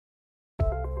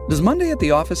Does Monday at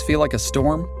the office feel like a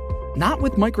storm? Not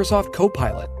with Microsoft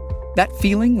Copilot. That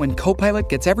feeling when Copilot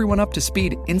gets everyone up to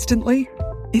speed instantly?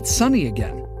 It's sunny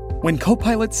again. When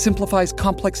Copilot simplifies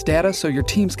complex data so your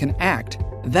teams can act,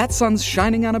 that sun's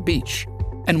shining on a beach.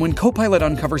 And when Copilot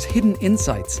uncovers hidden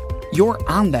insights, you're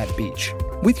on that beach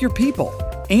with your people,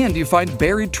 and you find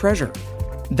buried treasure.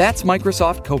 That's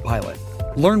Microsoft Copilot.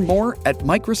 Learn more at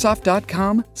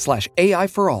Microsoft.com/AI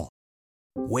for all.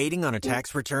 Waiting on a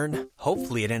tax return?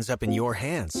 Hopefully it ends up in your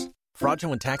hands.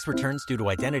 Fraudulent tax returns due to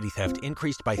identity theft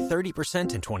increased by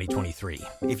 30% in 2023.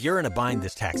 If you're in a bind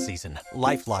this tax season,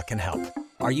 LifeLock can help.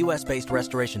 Our U.S.-based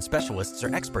restoration specialists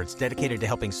are experts dedicated to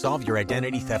helping solve your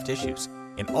identity theft issues.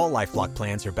 And all LifeLock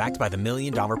plans are backed by the $1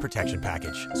 Million Protection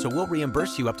Package. So we'll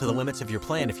reimburse you up to the limits of your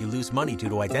plan if you lose money due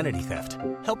to identity theft.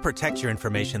 Help protect your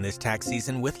information this tax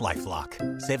season with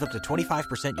LifeLock. Save up to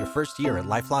 25% your first year at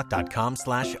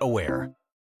LifeLock.com/aware.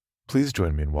 Please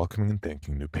join me in welcoming and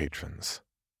thanking new patrons.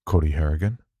 Cody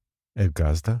Harrigan, Ed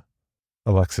Gazda,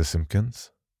 Alexa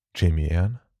Simpkins, Jamie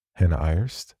Ann, Hannah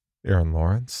Ayerst, Aaron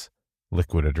Lawrence,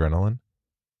 Liquid Adrenaline,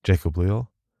 Jacob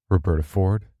Leal, Roberta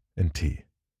Ford, and T.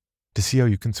 To see how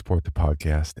you can support the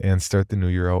podcast and start the new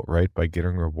year out right by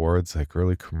getting rewards like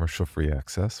early commercial-free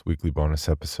access, weekly bonus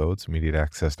episodes, immediate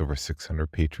access to over 600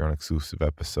 Patreon-exclusive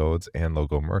episodes, and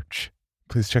logo merch,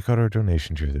 please check out our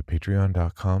donation tiers at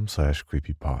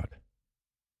patreon.com/creepypod.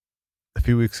 A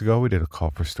few weeks ago, we did a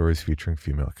call for stories featuring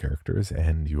female characters,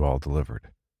 and you all delivered.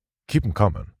 Keep them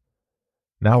coming.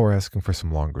 Now we're asking for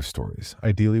some longer stories,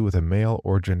 ideally with a male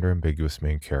or gender-ambiguous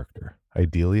main character.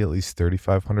 Ideally, at least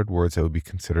 3,500 words that would be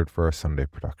considered for our Sunday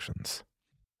productions.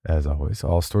 As always,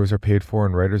 all stories are paid for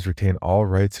and writers retain all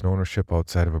rights and ownership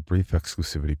outside of a brief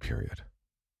exclusivity period.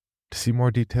 To see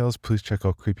more details, please check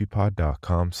out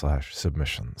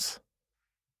creepypod.com/submissions.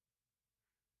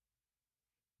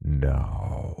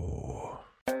 No.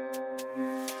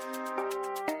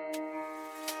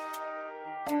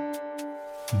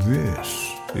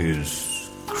 This is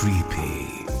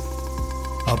Creepy,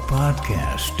 a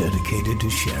podcast dedicated to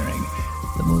sharing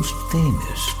the most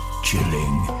famous,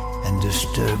 chilling, and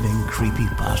disturbing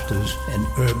creepypastas and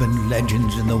urban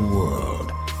legends in the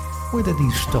world. Whether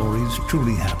these stories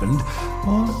truly happened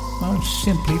or are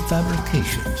simply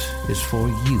fabrications is for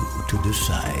you to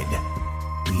decide.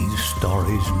 These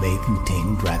stories may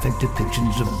contain graphic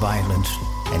depictions of violence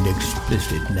and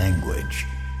explicit language.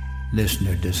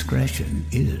 Listener discretion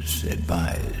is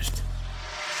advised.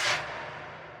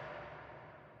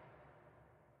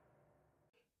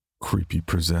 Creepy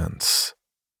presents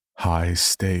High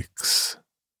Stakes,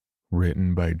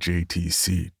 written by J.T.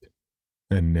 Seat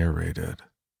and narrated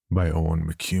by Owen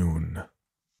McCune.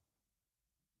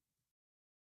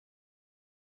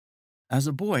 As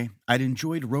a boy, I'd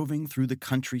enjoyed roving through the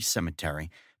country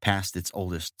cemetery past its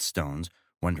oldest stones,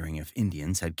 wondering if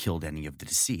Indians had killed any of the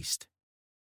deceased.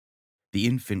 The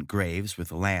infant graves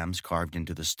with lambs carved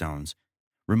into the stones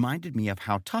reminded me of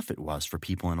how tough it was for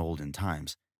people in olden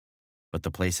times, but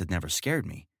the place had never scared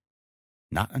me.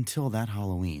 Not until that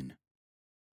Halloween.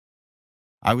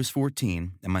 I was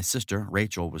 14, and my sister,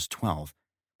 Rachel, was 12,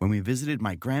 when we visited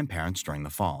my grandparents during the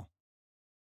fall.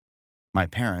 My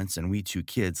parents and we two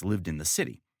kids lived in the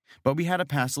city, but we had a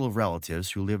passel of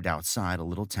relatives who lived outside a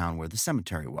little town where the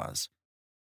cemetery was.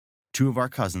 Two of our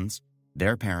cousins,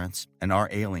 their parents, and our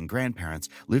ailing grandparents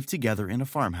lived together in a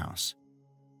farmhouse.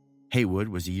 Haywood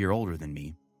was a year older than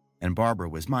me, and Barbara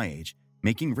was my age,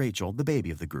 making Rachel the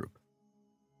baby of the group.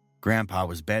 Grandpa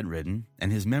was bedridden, and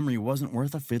his memory wasn't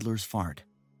worth a fiddler's fart.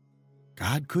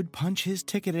 God could punch his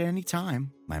ticket at any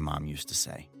time, my mom used to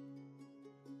say.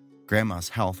 Grandma's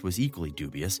health was equally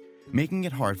dubious, making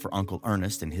it hard for Uncle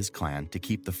Ernest and his clan to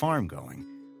keep the farm going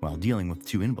while dealing with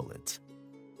two invalids.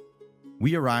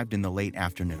 We arrived in the late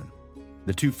afternoon.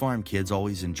 The two farm kids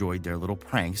always enjoyed their little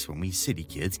pranks when we city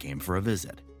kids came for a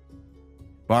visit.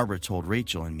 Barbara told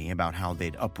Rachel and me about how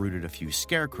they'd uprooted a few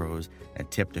scarecrows and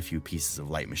tipped a few pieces of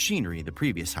light machinery the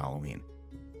previous Halloween,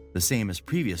 the same as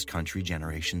previous country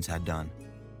generations had done.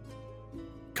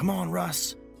 "Come on,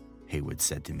 Russ," Haywood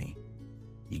said to me.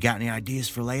 "You got any ideas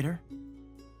for later?"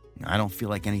 "I don't feel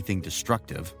like anything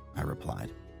destructive," I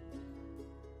replied.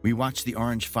 We watched the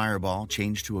orange fireball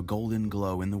change to a golden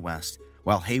glow in the west,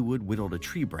 while Haywood whittled a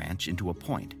tree branch into a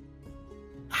point.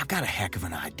 "I've got a heck of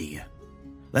an idea.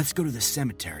 Let's go to the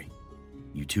cemetery.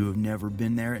 You two have never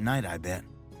been there at night, I bet."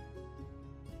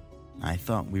 I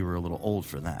thought we were a little old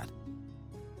for that.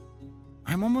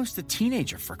 "I'm almost a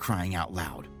teenager, for crying out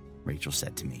loud," Rachel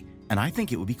said to me, "and I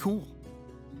think it would be cool."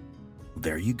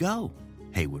 "There you go,"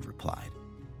 Haywood replied.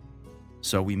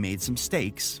 So we made some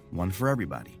steaks, one for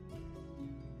everybody.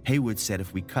 Haywood said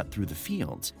if we cut through the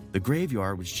fields, the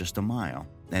graveyard was just a mile,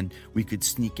 and we could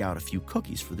sneak out a few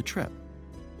cookies for the trip.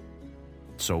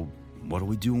 So what do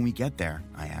we do when we get there?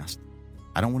 I asked.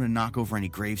 I don't want to knock over any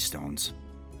gravestones.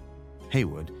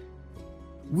 Haywood,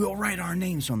 we'll write our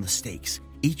names on the stakes.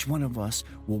 Each one of us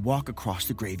will walk across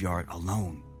the graveyard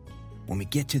alone. When we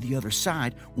get to the other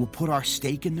side, we'll put our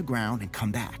stake in the ground and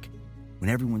come back. When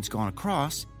everyone's gone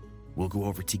across, we'll go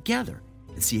over together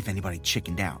and see if anybody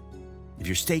chickened out. If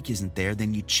your stake isn't there,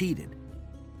 then you cheated.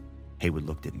 Haywood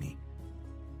looked at me.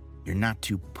 You're not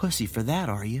too pussy for that,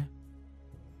 are you?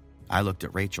 I looked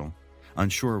at Rachel,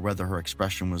 unsure whether her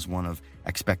expression was one of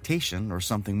expectation or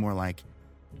something more like,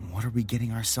 what are we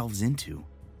getting ourselves into?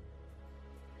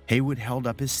 Haywood held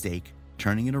up his stake,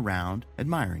 turning it around,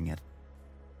 admiring it.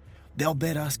 They'll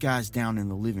bed us guys down in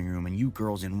the living room and you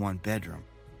girls in one bedroom.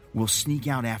 We'll sneak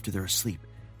out after they're asleep.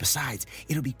 Besides,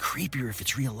 it'll be creepier if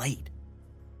it's real late.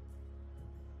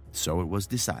 So it was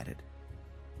decided.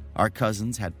 Our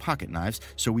cousins had pocket knives,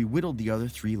 so we whittled the other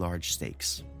 3 large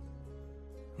stakes.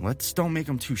 Let's don't make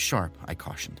them too sharp, I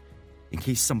cautioned, in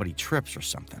case somebody trips or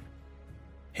something.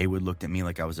 Haywood looked at me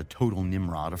like I was a total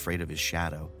Nimrod afraid of his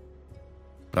shadow.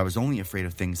 But I was only afraid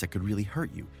of things that could really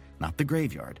hurt you, not the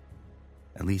graveyard.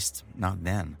 At least, not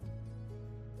then.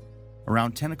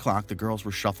 Around 10 o'clock, the girls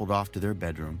were shuffled off to their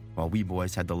bedroom, while we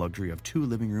boys had the luxury of 2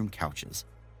 living room couches.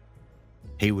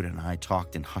 Haywood and I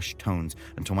talked in hushed tones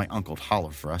until my uncle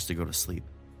hollered for us to go to sleep.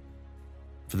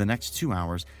 For the next 2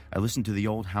 hours, I listened to the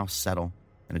old house settle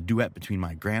and a duet between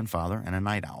my grandfather and a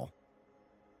night owl.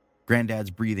 Granddad's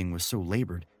breathing was so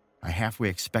labored, I halfway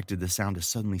expected the sound to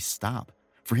suddenly stop,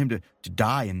 for him to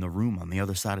die in the room on the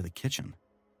other side of the kitchen.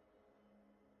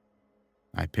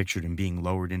 I pictured him being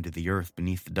lowered into the earth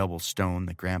beneath the double stone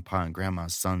that Grandpa and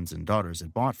Grandma's sons and daughters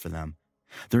had bought for them,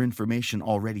 their information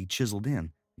already chiseled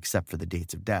in, except for the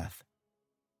dates of death.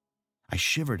 I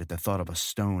shivered at the thought of a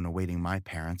stone awaiting my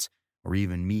parents, or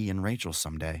even me and Rachel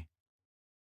someday.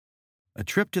 A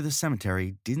trip to the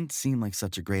cemetery didn't seem like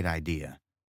such a great idea.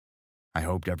 I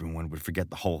hoped everyone would forget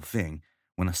the whole thing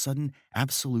when a sudden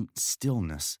absolute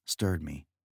stillness stirred me.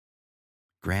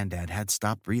 Granddad had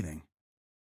stopped breathing.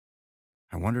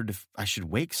 I wondered if I should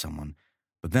wake someone,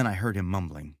 but then I heard him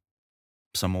mumbling.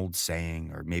 Some old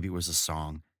saying, or maybe it was a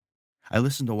song. I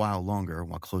listened a while longer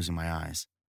while closing my eyes.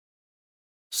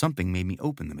 Something made me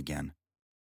open them again.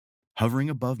 Hovering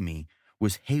above me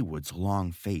was Haywood's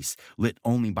long face, lit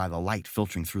only by the light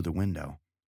filtering through the window.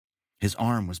 His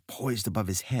arm was poised above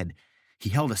his head.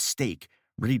 He held a stake,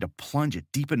 ready to plunge it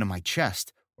deep into my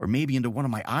chest, or maybe into one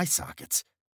of my eye sockets.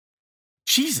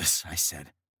 Jesus, I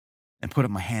said, and put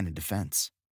up my hand in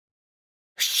defense.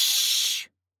 Shh,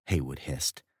 Haywood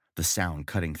hissed, the sound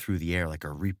cutting through the air like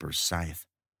a reaper's scythe.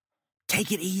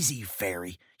 Take it easy, you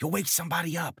fairy. You'll wake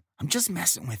somebody up. I'm just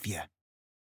messing with you.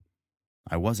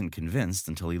 I wasn't convinced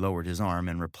until he lowered his arm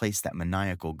and replaced that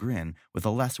maniacal grin with a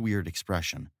less weird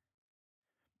expression.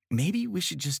 Maybe we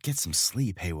should just get some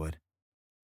sleep, Haywood.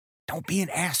 Don't be an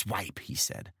asswipe, he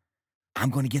said. I'm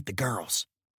going to get the girls.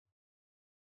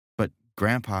 But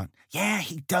Grandpa, yeah,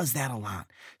 he does that a lot.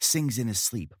 Sings in his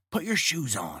sleep. Put your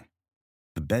shoes on.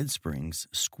 The bed springs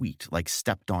squeaked like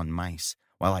stepped-on mice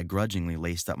while I grudgingly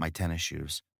laced up my tennis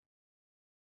shoes.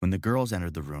 When the girls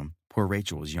entered the room, poor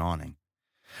Rachel was yawning.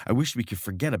 I wished we could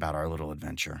forget about our little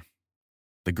adventure.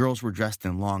 The girls were dressed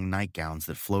in long nightgowns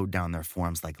that flowed down their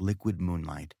forms like liquid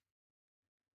moonlight.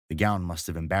 The gown must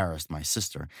have embarrassed my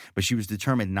sister, but she was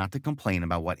determined not to complain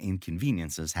about what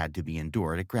inconveniences had to be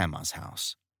endured at Grandma's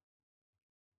house.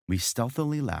 We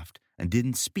stealthily left and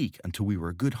didn't speak until we were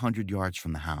a good 100 yards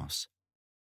from the house.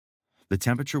 The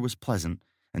temperature was pleasant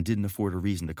and didn't afford a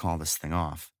reason to call this thing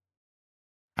off.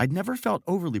 I'd never felt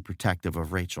overly protective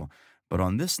of Rachel, but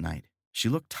on this night, she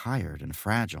looked tired and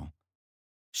fragile.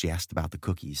 She asked about the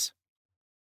cookies.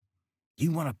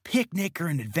 You want a picnic or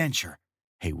an adventure?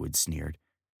 Haywood sneered,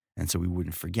 and so we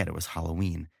wouldn't forget it was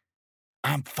Halloween.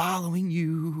 I'm following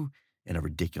you, in a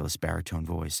ridiculous baritone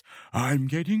voice. I'm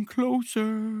getting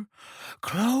closer,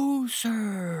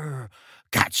 closer.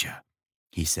 Gotcha,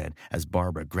 he said as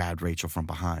Barbara grabbed Rachel from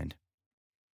behind.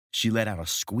 She let out a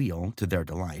squeal to their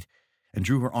delight and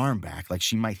drew her arm back like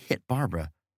she might hit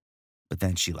Barbara, but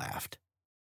then she laughed.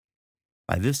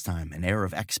 By this time, an air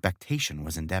of expectation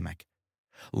was endemic.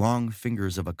 Long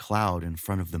fingers of a cloud in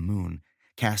front of the moon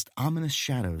cast ominous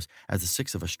shadows as the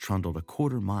 6 of us trundled a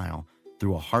 1/4 mile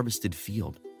through a harvested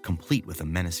field, complete with a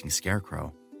menacing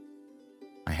scarecrow.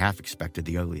 I half expected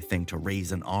the ugly thing to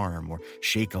raise an arm or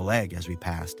shake a leg as we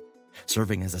passed,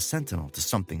 serving as a sentinel to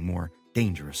something more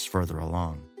dangerous further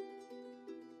along.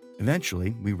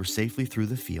 Eventually, we were safely through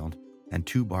the field and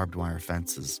 2 barbed wire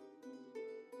fences.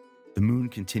 The moon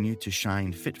continued to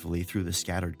shine fitfully through the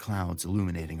scattered clouds,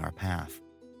 illuminating our path.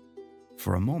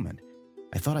 For a moment,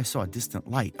 I thought I saw a distant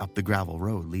light up the gravel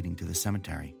road leading to the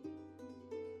cemetery.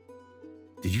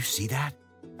 "Did you see that?"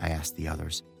 I asked the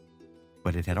others,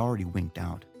 but it had already winked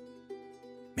out.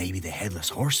 "Maybe the Headless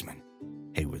Horseman,"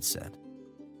 Haywood said.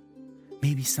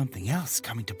 "Maybe something else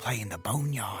coming to play in the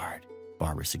boneyard,"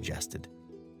 Barbara suggested.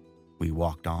 We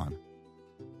walked on.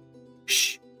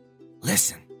 "Shh!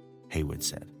 Listen," Haywood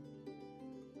said.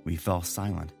 We fell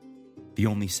silent, the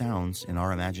only sounds in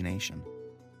our imagination.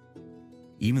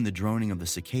 Even the droning of the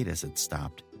cicadas had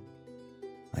stopped.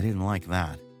 I didn't like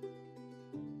that.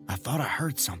 "I thought I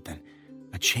heard something.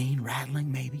 A chain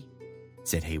rattling, maybe?"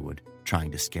 said Haywood,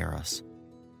 trying to scare us.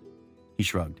 He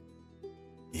shrugged.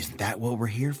 "Isn't that what we're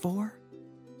here for?"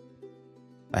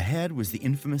 Ahead was the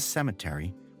infamous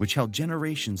cemetery, which held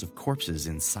generations of corpses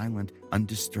in silent,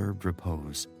 undisturbed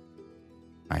repose.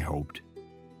 I hoped.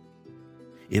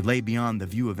 It lay beyond the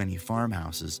view of any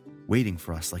farmhouses, waiting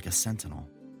for us like a sentinel.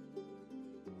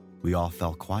 We all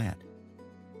fell quiet.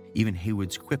 Even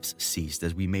Haywood's quips ceased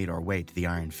as we made our way to the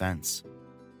iron fence.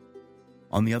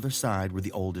 On the other side were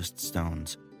the oldest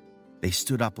stones. They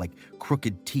stood up like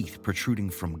crooked teeth protruding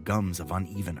from gums of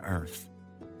uneven earth.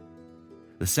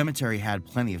 The cemetery had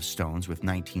plenty of stones with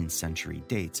 19th century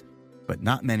dates, but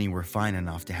not many were fine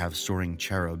enough to have soaring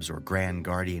cherubs or grand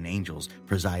guardian angels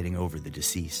presiding over the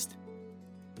deceased.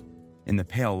 In the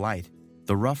pale light,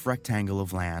 the rough rectangle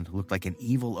of land looked like an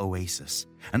evil oasis,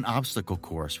 an obstacle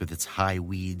course with its high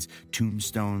weeds,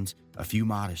 tombstones, a few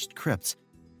modest crypts,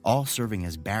 all serving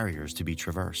as barriers to be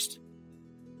traversed.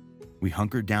 We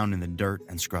hunkered down in the dirt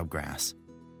and scrub grass.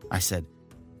 I said,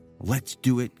 "Let's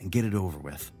do it and get it over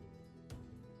with."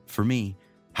 For me,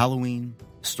 Halloween,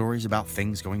 stories about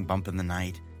things going bump in the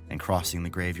night and crossing the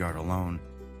graveyard alone,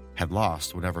 had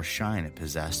lost whatever shine it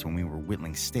possessed when we were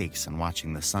whittling steaks and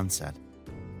watching the sunset.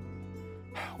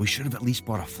 "We should have at least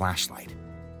brought a flashlight."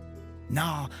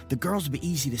 "Nah, the girls would be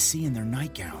easy to see in their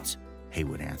nightgowns,"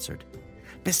 Haywood answered.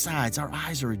 "Besides, our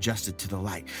eyes are adjusted to the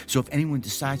light, so if anyone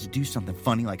decides to do something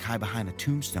funny like hide behind a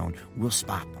tombstone, we'll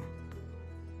spot them."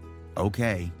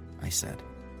 "Okay," I said.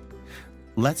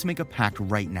 "Let's make a pact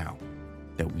right now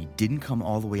that we didn't come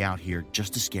all the way out here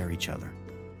just to scare each other.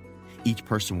 Each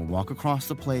person will walk across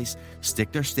the place,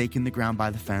 stick their stake in the ground by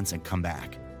the fence, and come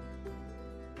back."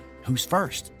 "Who's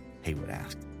first?" Haywood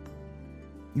asked.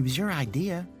 "It was your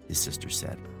idea," his sister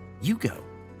said. "You go."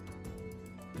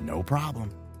 "No problem."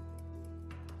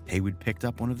 Haywood picked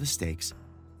up one of the stakes,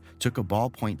 took a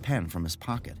ballpoint pen from his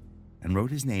pocket, and wrote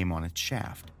his name on its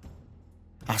shaft.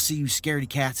 "I'll see you scaredy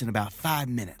cats in about 5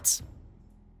 minutes."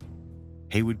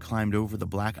 Haywood climbed over the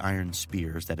black iron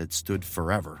spears that had stood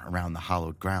forever around the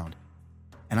hollowed ground,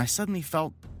 and I suddenly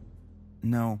felt,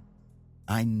 no,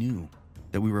 I knew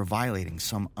that we were violating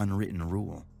some unwritten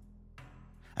rule.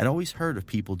 I'd always heard of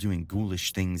people doing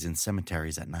ghoulish things in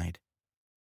cemeteries at night.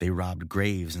 They robbed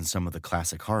graves in some of the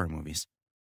classic horror movies.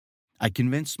 I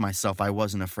convinced myself I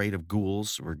wasn't afraid of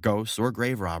ghouls or ghosts or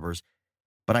grave robbers,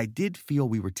 but I did feel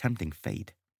we were tempting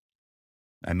fate.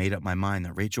 I made up my mind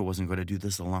that Rachel wasn't going to do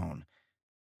this alone.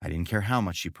 I didn't care how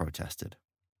much she protested.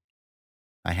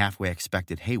 I halfway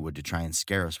expected Haywood to try and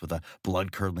scare us with a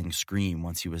blood-curdling scream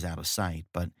once he was out of sight,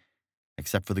 but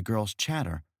except for the girls'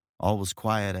 chatter, all was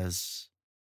quiet as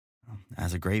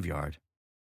a graveyard.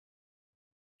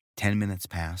 10 minutes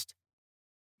passed,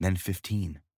 then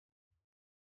 15.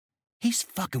 "He's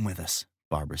fucking with us,"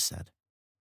 Barbara said.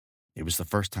 It was the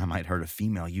first time I'd heard a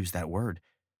female use that word.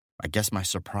 I guess my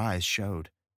surprise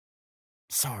showed.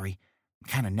 "Sorry, I'm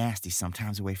kind of nasty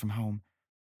sometimes away from home.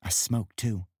 I smoke,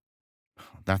 too."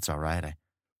 "That's all right."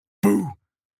 "Boo!"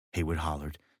 Haywood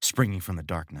hollered, springing from the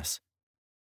darkness.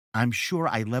 I'm sure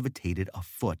I levitated a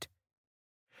foot.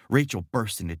 Rachel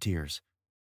burst into tears.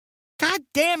 "God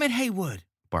damn it, Haywood!"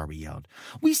 Barbara yelled.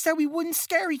 "We said we wouldn't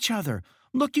scare each other.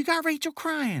 Look, you got Rachel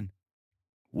crying."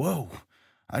 "Whoa,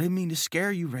 I didn't mean to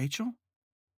scare you, Rachel."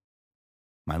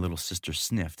 My little sister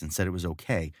sniffed and said it was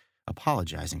okay,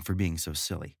 apologizing for being so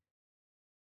silly.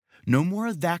 "No more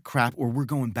of that crap or we're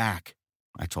going back,"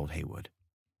 I told Haywood.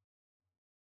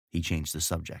 He changed the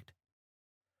subject.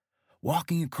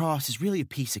 "Walking across is really a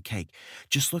piece of cake.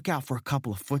 Just look out for a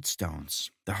couple of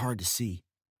footstones. They're hard to see.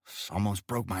 Almost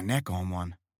broke my neck on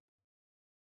one."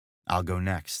 "I'll go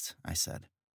next," I said.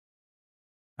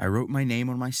 I wrote my name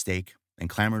on my stake and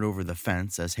clambered over the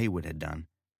fence as Haywood had done.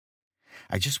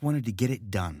 I just wanted to get it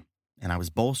done, and I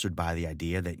was bolstered by the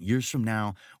idea that years from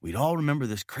now, we'd all remember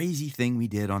this crazy thing we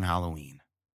did on Halloween.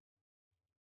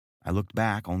 I looked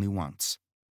back only once.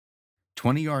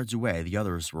 20 yards away, the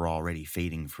others were already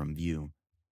fading from view.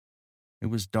 It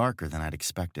was darker than I'd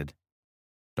expected,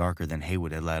 darker than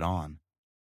Haywood had let on.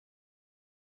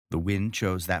 The wind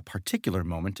chose that particular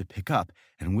moment to pick up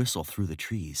and whistle through the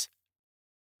trees.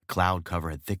 The cloud cover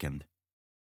had thickened.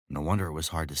 No wonder it was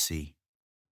hard to see.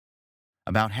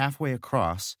 About halfway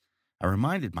across, I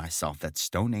reminded myself that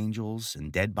stone angels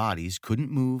and dead bodies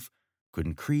couldn't move,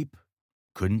 couldn't creep,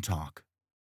 couldn't talk.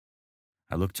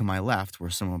 I looked to my left where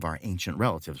some of our ancient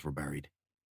relatives were buried.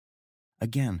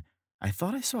 Again, I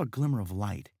thought I saw a glimmer of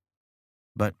light,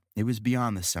 but it was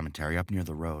beyond the cemetery up near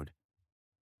the road.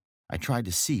 I tried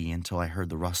to see until I heard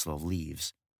the rustle of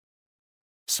leaves.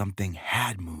 Something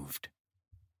had moved.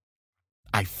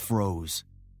 I froze.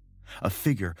 A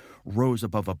figure rose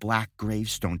above a black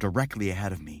gravestone directly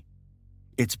ahead of me.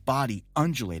 Its body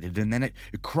undulated, and then it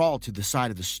crawled to the side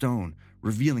of the stone,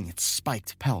 revealing its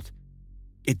spiked pelt.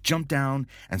 It jumped down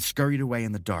and scurried away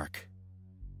in the dark.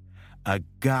 A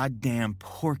goddamn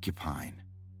porcupine.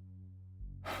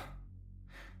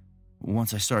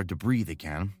 Once I started to breathe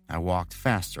again, I walked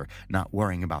faster, not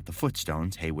worrying about the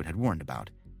footstones Haywood had warned about.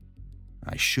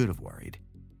 I should have worried.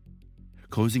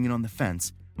 Closing in on the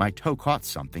fence, my toe caught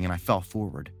something and I fell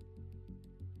forward.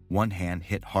 One hand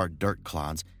hit hard dirt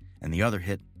clods, and the other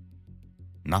hit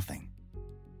nothing.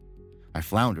 I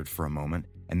floundered for a moment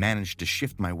and managed to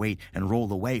shift my weight and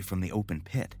roll away from the open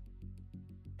pit.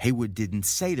 Haywood didn't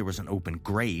say there was an open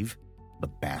grave, the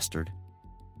bastard.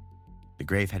 The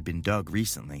grave had been dug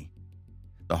recently.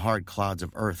 The hard clods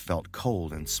of earth felt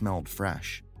cold and smelled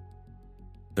fresh.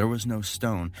 There was no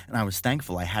stone, and I was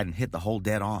thankful I hadn't hit the hole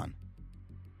dead on.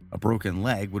 A broken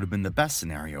leg would have been the best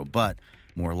scenario, but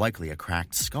more likely a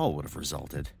cracked skull would have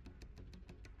resulted.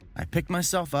 I picked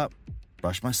myself up,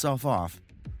 brushed myself off,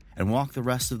 and walked the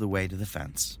rest of the way to the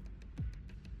fence.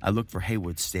 I looked for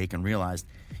Haywood's stake and realized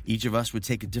each of us would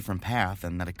take a different path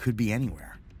and that it could be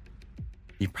anywhere.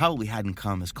 He probably hadn't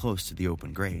come as close to the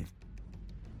open grave.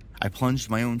 I plunged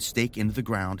my own stake into the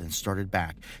ground and started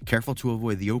back, careful to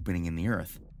avoid the opening in the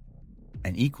earth,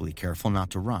 and equally careful not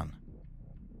to run.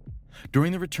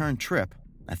 During the return trip,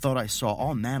 I thought I saw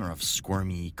all manner of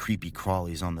squirmy, creepy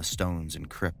crawlies on the stones and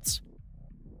crypts.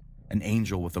 An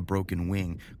angel with a broken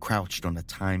wing crouched on a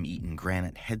time-eaten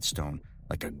granite headstone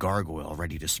like a gargoyle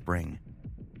ready to spring.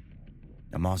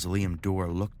 The mausoleum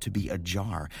door looked to be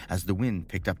ajar as the wind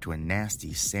picked up to a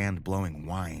nasty, sand-blowing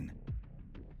whine.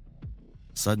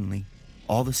 Suddenly,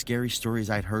 all the scary stories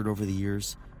I'd heard over the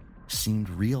years seemed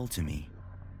real to me.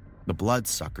 The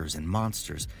bloodsuckers and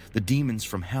monsters, the demons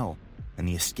from hell, and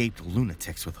the escaped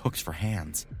lunatics with hooks for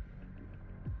hands.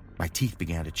 My teeth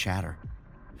began to chatter.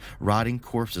 Rotting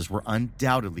corpses were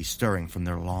undoubtedly stirring from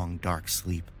their long, dark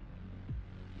sleep.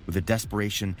 With a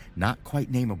desperation not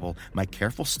quite nameable, my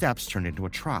careful steps turned into a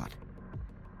trot.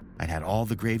 I'd had all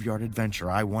the graveyard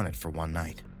adventure I wanted for one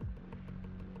night.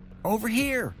 "Over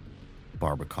here!"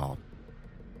 Barbara called.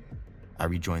 I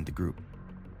rejoined the group.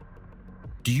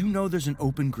 "Do you know there's an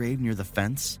open grave near the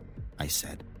fence?" I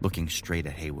said, looking straight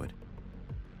at Haywood.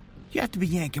 "You have to be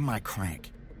yanking my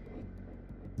crank."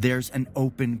 "There's an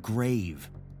open grave.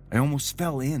 I almost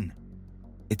fell in.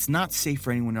 It's not safe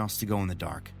for anyone else to go in the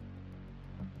dark."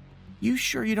 "You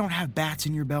sure you don't have bats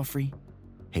in your belfry?"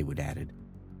 Haywood added,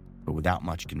 but without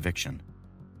much conviction.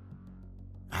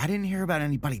 "I didn't hear about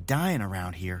anybody dying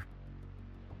around here."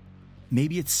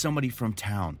 "Maybe it's somebody from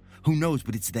town. Who knows,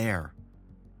 but it's there."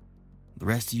 "The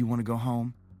rest of you want to go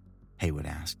home?" Haywood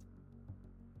asked.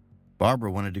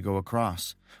 Barbara wanted to go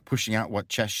across, pushing out what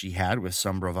chest she had with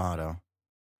some bravado.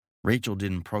 Rachel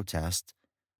didn't protest,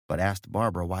 but asked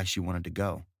Barbara why she wanted to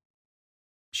go.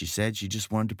 She said she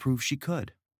just wanted to prove she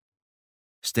could.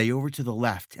 "Stay over to the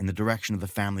left in the direction of the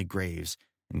family graves,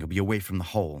 and you'll be away from the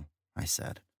hole," I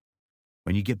said.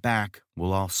 "When you get back,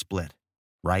 we'll all split,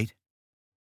 right?"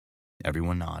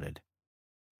 Everyone nodded.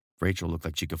 Rachel looked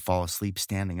like she could fall asleep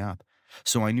standing up,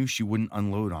 so I knew she wouldn't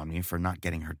unload on me for not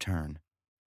getting her turn.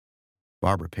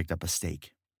 Barbara picked up a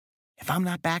stake. "If I'm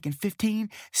not back in 15,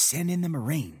 send in the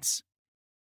Marines."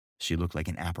 She looked like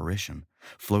an apparition,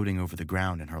 floating over the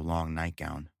ground in her long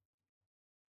nightgown.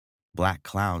 Black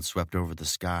clouds swept over the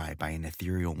sky by an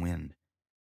ethereal wind.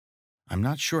 I'm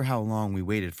not sure how long we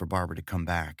waited for Barbara to come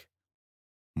back.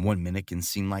 1 minute can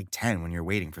seem like 10 when you're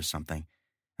waiting for something,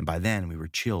 and by then we were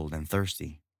chilled and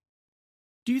thirsty.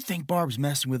 "Do you think Barb's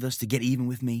messing with us to get even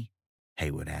with me?"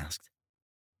 Haywood asked.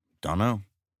 "Dunno.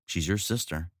 She's your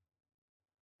sister."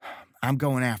 "I'm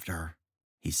going after her,"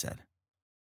 he said.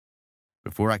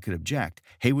 Before I could object,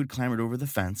 Haywood clambered over the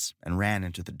fence and ran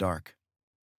into the dark.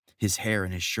 His hair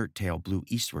and his shirt tail blew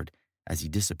eastward as he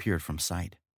disappeared from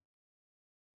sight.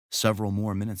 Several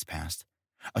more minutes passed.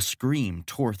 A scream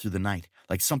tore through the night,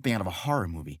 like something out of a horror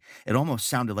movie. It almost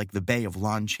sounded like the bay of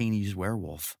Lon Chaney's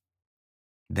Werewolf.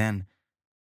 Then,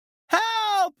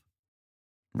 "Help!"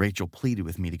 Rachel pleaded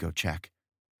with me to go check.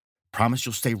 "Promise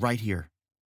you'll stay right here."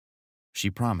 She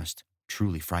promised,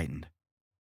 truly frightened.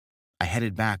 I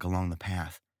headed back along the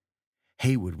path.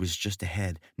 Haywood was just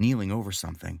ahead, kneeling over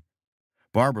something.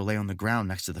 Barbara lay on the ground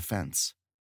next to the fence.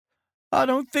 "I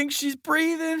don't think she's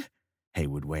breathing,"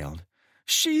 Haywood wailed.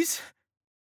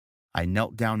 I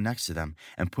knelt down next to them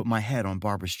and put my head on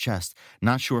Barbara's chest,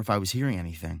 not sure if I was hearing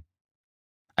anything.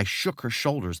 I shook her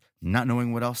shoulders, not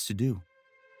knowing what else to do.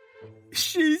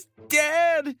 "She's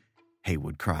dead,"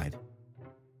 Haywood cried.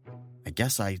 I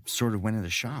guess I sort of went into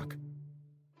shock.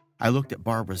 I looked at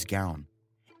Barbara's gown.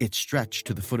 It stretched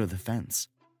to the foot of the fence.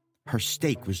 Her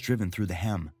stake was driven through the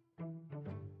hem.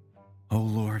 Oh,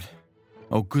 Lord.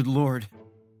 Oh, good Lord.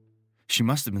 She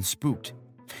must have been spooked.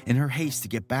 In her haste to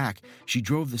get back, she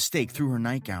drove the stake through her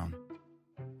nightgown.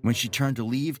 When she turned to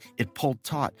leave, it pulled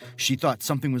taut. She thought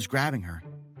something was grabbing her.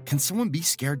 Can someone be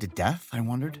scared to death? I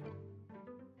wondered.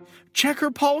 "Check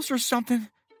her pulse or something,"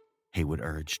 Haywood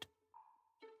urged.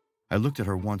 I looked at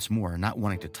her once more, not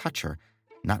wanting to touch her,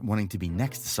 not wanting to be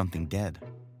next to something dead.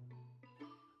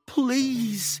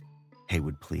 "Please,"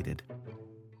 Haywood pleaded.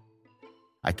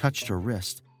 I touched her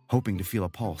wrist, hoping to feel a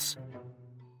pulse.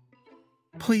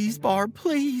 "Please, Barb,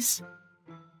 please."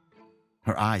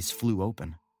 Her eyes flew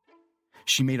open.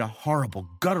 She made a horrible,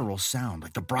 guttural sound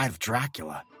like the Bride of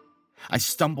Dracula. I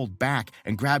stumbled back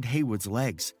and grabbed Haywood's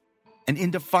legs. An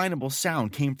indefinable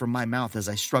sound came from my mouth as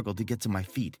I struggled to get to my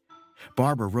feet.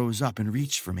 Barbara rose up and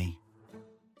reached for me.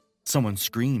 Someone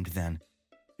screamed then.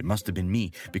 It must have been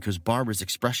me, because Barbara's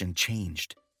expression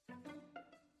changed.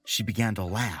 She began to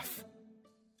laugh.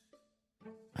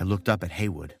 I looked up at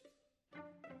Haywood.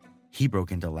 He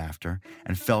broke into laughter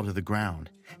and fell to the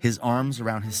ground, his arms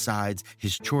around his sides,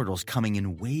 his chortles coming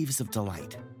in waves of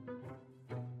delight.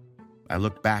 I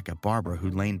looked back at Barbara,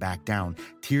 who'd lain back down,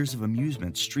 tears of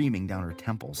amusement streaming down her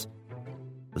temples.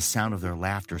 The sound of their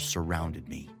laughter surrounded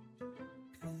me.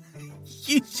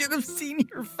 "You should have seen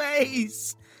your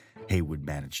face," Haywood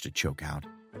managed to choke out.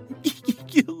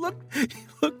 You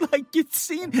look like you'd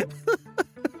seen it."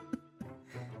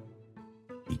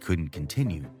 He couldn't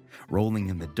continue, rolling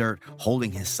in the dirt,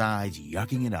 holding his sides,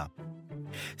 yucking it up.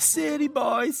 City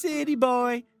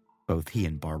boy, both he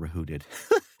and Barbara hooted.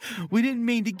 "We didn't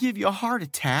mean to give you a heart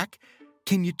attack.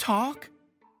 Can you talk?"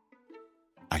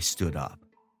 I stood up.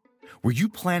 "Were you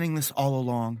planning this all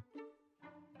along?"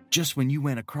 "Just when you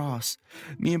went across,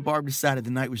 me and Barb decided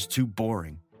the night was too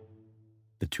boring."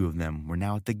 The two of them were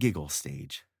now at the giggle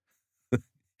stage.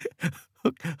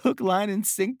 Hook, line, and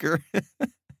sinker,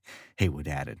 Haywood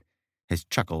added, his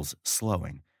chuckles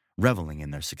slowing, reveling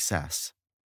in their success.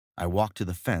 I walked to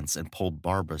the fence and pulled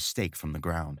Barbara's stake from the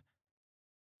ground.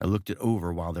 I looked it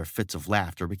over while their fits of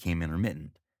laughter became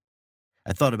intermittent.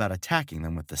 I thought about attacking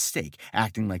them with the stake,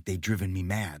 acting like they'd driven me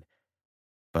mad.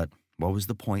 But what was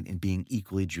the point in being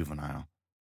equally juvenile?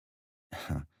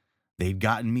 They'd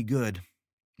gotten me good,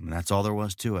 and that's all there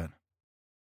was to it.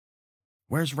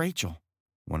 "Where's Rachel?"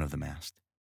 one of them asked.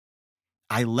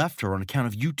 "I left her on account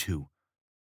of you two."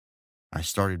 I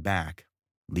started back,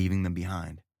 leaving them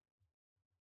behind.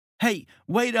 "Hey,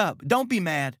 wait up! Don't be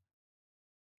mad!"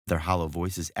 Their hollow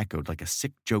voices echoed like a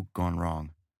sick joke gone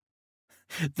wrong.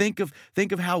 Think of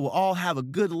how we'll all have a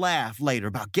good laugh later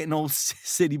about getting old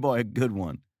City Boy a good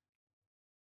one."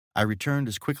 I returned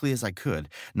as quickly as I could,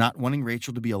 not wanting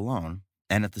Rachel to be alone,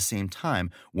 and at the same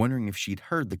time wondering if she'd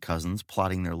heard the cousins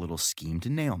plotting their little scheme to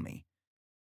nail me.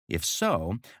 If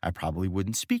so, I probably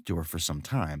wouldn't speak to her for some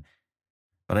time,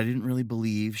 but I didn't really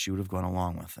believe she would have gone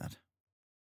along with it.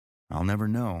 I'll never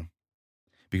know,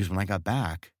 because when I got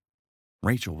back,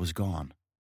 Rachel was gone.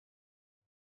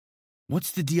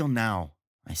 "What's the deal now?"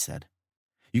 I said.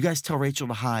 "You guys tell Rachel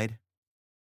to hide?"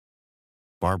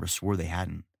 Barbara swore they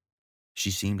hadn't. She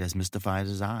seemed as mystified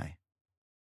as I.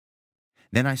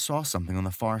 Then I saw something on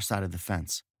the far side of the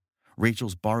fence.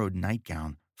 Rachel's borrowed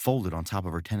nightgown folded on top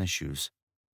of her tennis shoes.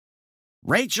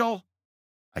 "Rachel!"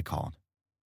 I called.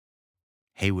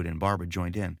 Haywood and Barbara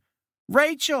joined in.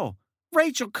 Rachel,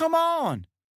 come on!"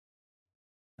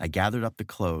 I gathered up the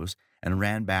clothes and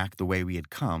ran back the way we had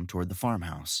come toward the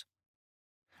farmhouse.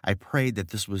 I prayed that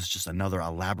this was just another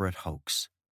elaborate hoax.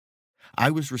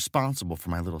 I was responsible for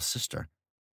my little sister,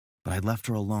 but I'd left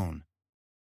her alone.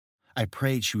 I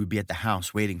prayed she would be at the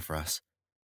house waiting for us.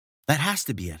 That has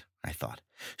to be it, I thought.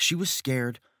 She was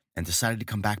scared and decided to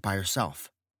come back by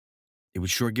herself. It would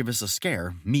sure give us a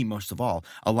scare, me most of all,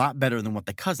 a lot better than what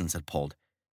the cousins had pulled.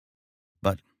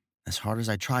 But as hard as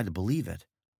I tried to believe it,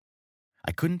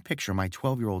 I couldn't picture my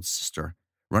 12-year-old sister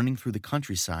running through the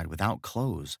countryside without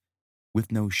clothes,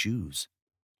 with no shoes.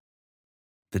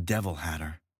 The devil had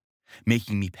her.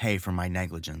 making me pay for my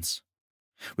negligence.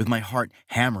 With my heart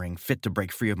hammering, fit to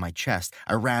break free of my chest,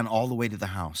 I ran all the way to the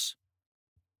house.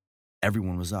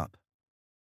 Everyone was up.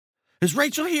 "Is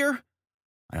Rachel here?"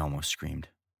 I almost screamed.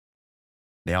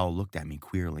 They all looked at me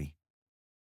queerly.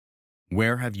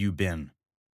 "Where have you been?"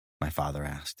 my father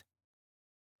asked.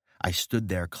 I stood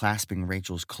there clasping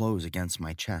Rachel's clothes against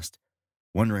my chest,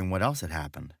 wondering what else had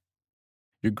happened.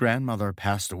 "Your grandmother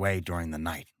passed away during the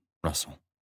night, Russell."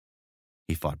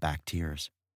 He fought back tears.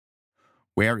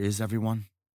 "Where is everyone?"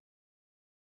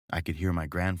 I could hear my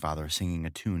grandfather singing a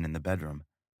tune in the bedroom.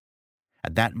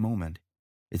 At that moment,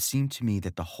 it seemed to me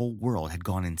that the whole world had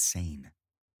gone insane.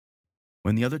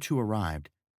 When the other two arrived,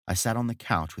 I sat on the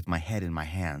couch with my head in my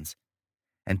hands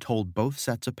and told both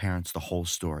sets of parents the whole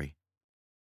story.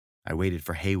 I waited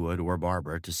for Haywood or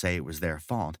Barbara to say it was their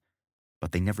fault,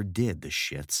 but they never did, the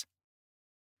shits.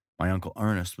 My Uncle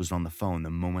Ernest was on the phone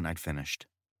the moment I'd finished.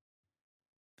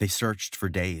 They searched for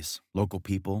days, local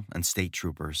people and state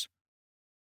troopers.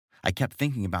 I kept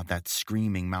thinking about that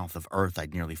screaming mouth of earth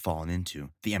I'd nearly fallen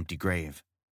into, the empty grave.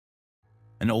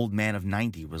 An old man of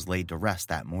 90 was laid to rest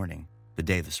that morning, the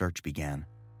day the search began.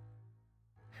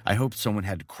 I hoped someone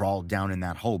had crawled down in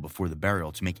that hole before the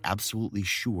burial to make absolutely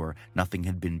sure nothing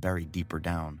had been buried deeper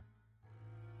down.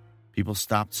 People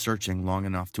stopped searching long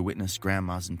enough to witness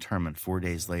Grandma's interment 4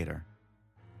 days later.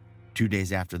 2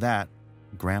 days after that,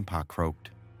 Grandpa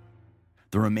croaked.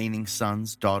 The remaining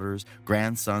sons, daughters,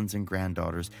 grandsons, and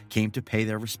granddaughters came to pay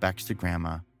their respects to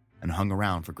Grandma and hung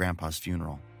around for Grandpa's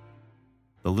funeral.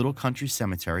 The little country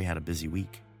cemetery had a busy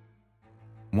week.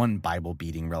 One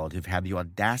Bible-beating relative had the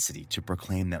audacity to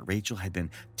proclaim that Rachel had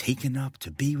been taken up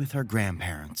to be with her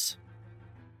grandparents.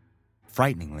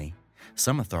 Frighteningly,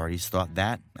 some authorities thought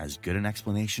that as good an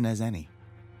explanation as any.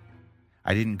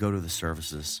 I didn't go to the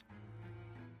services.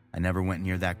 I never went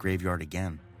near that graveyard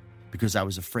again because I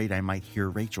was afraid I might hear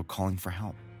Rachel calling for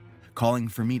help, calling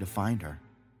for me to find her.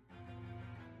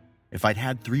 If I'd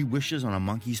had 3 wishes on a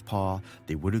monkey's paw,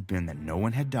 they would have been that no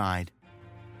one had died,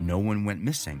 no one went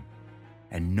missing,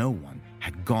 and no one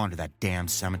had gone to that damn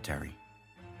cemetery.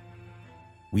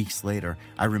 Weeks later,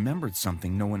 I remembered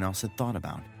something no one else had thought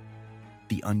about: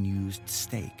 the unused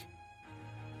stake.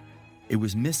 It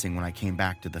was missing when I came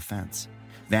back to the fence,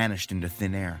 vanished into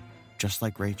thin air, just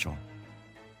like Rachel.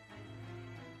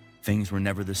 Things were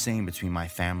never the same between my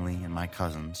family and my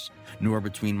cousins, nor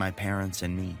between my parents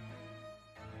and me.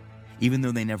 Even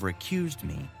though they never accused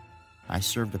me, I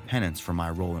served a penance for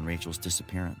my role in Rachel's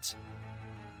disappearance.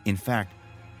 In fact,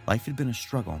 life had been a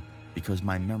struggle because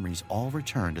my memories all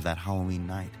returned to that Halloween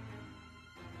night.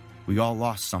 We all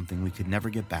lost something we could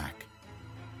never get back.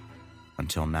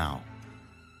 Until now.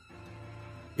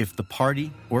 If the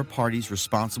party or parties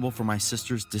responsible for my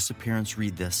sister's disappearance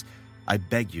read this, I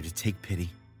beg you to take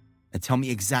pity and tell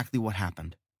me exactly what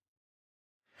happened.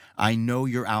 I know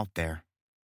you're out there.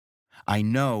 I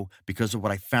know because of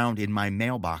what I found in my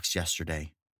mailbox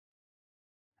yesterday.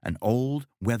 An old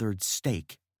weathered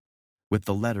stake with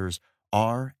the letters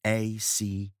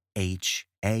RACHAEL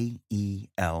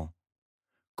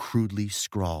crudely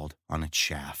scrawled on its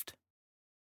shaft.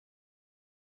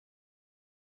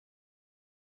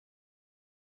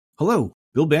 Hello,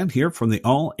 Bill Band here from the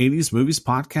All 80s Movies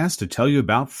podcast to tell you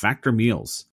about Factor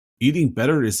Meals. Eating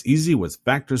better is easy with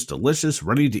Factor's delicious,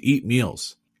 ready-to-eat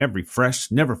meals. Every fresh,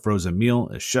 never frozen meal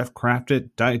is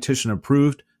chef-crafted, dietitian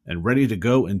approved, and ready to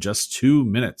go in just 2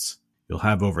 minutes. You'll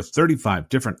have over 35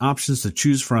 different options to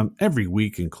choose from every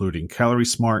week, including Calorie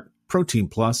Smart, Protein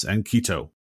Plus, and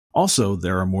Keto. Also,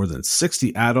 there are more than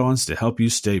 60 add-ons to help you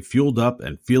stay fueled up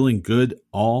and feeling good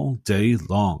all day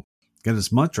long. Get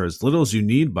as much or as little as you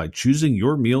need by choosing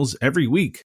your meals every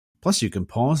week. Plus, you can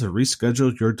pause or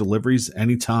reschedule your deliveries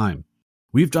anytime.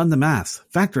 We've done the math.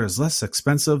 Factor is less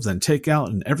expensive than takeout,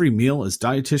 and every meal is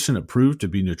dietitian approved to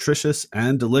be nutritious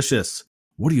and delicious.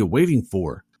 What are you waiting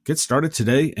for? Get started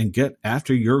today and get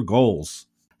after your goals.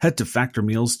 Head to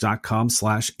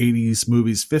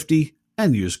factormeals.com/80smovies50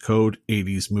 and use code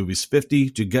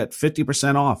 80smovies50 to get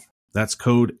 50% off. That's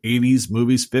code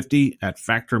 80smovies50 at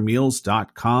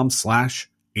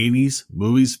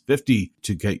factormeals.com/80smovies50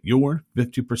 to get your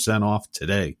 50% off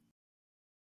today.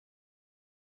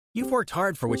 You've worked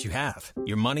hard for what you have.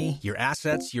 Your money, your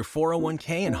assets, your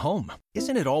 401k, and home.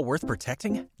 Isn't it all worth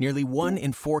protecting? Nearly 1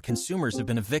 in 4 consumers have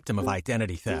been a victim of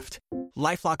identity theft.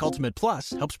 LifeLock Ultimate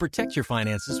Plus helps protect your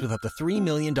finances with up to $3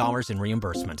 million in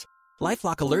reimbursement.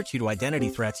 LifeLock alerts you to identity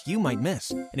threats you might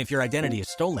miss. And if your identity is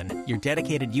stolen, your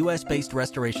dedicated U.S.-based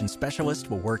restoration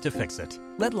specialist will work to fix it.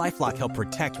 Let LifeLock help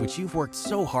protect what you've worked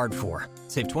so hard for.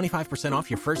 Save 25% off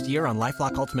your first year on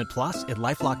LifeLock Ultimate Plus at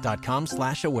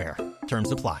LifeLock.com/aware.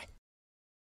 Terms apply.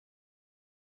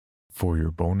 For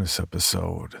your bonus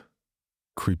episode,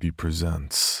 Creepy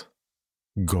presents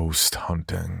Ghost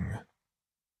Hunting,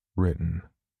 written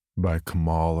by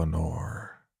Kamal Anor.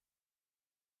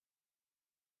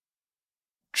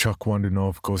 Chuck wanted to know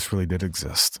if ghosts really did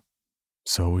exist,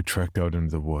 so we trekked out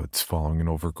into the woods following an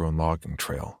overgrown logging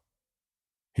trail.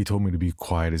 He told me to be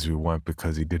quiet as we went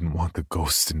because he didn't want the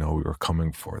ghosts to know we were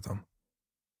coming for them.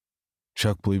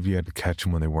 Chuck believed he had to catch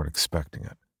them when they weren't expecting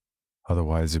it.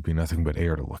 Otherwise, there'd be nothing but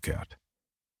air to look at.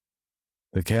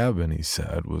 The cabin, he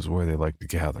said, was where they liked to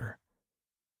gather.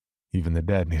 Even the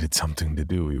dead needed something to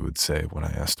do, he would say when I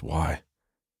asked why.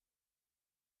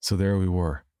 So there we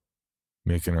were,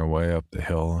 making our way up the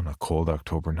hill on a cold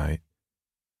October night.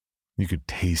 You could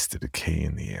taste the decay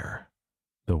in the air,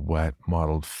 the wet,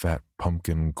 mottled fat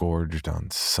pumpkin gorged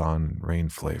on sun and rain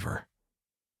flavor.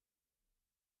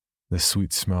 The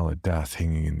sweet smell of death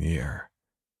hanging in the air,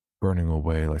 burning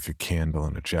away like a candle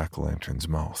in a jack-o'-lantern's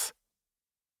mouth.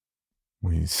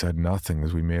 We said nothing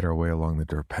as we made our way along the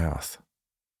dirt path.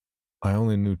 I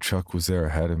only knew Chuck was there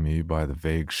ahead of me by the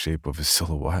vague shape of his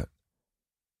silhouette.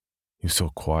 He was so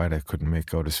quiet I couldn't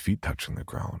make out his feet touching the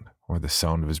ground or the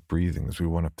sound of his breathing as we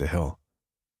went up the hill.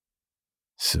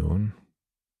 Soon,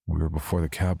 we were before the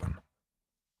cabin.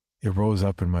 It rose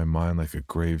up in my mind like a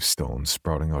gravestone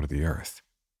sprouting out of the earth.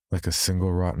 Like a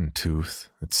single rotten tooth,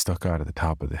 it stuck out at the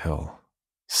top of the hill,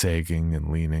 sagging and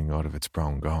leaning out of its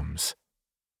brown gums.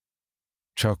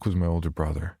 Chuck was my older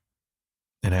brother,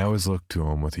 and I always looked to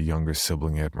him with a younger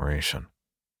sibling admiration.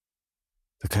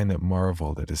 The kind that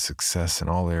marveled at his success in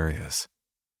all areas.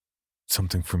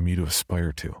 Something for me to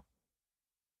aspire to.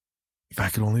 If I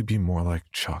could only be more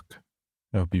like Chuck,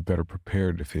 I would be better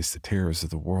prepared to face the terrors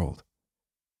of the world.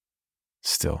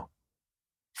 Still,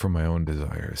 for my own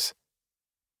desires,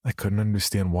 I couldn't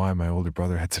understand why my older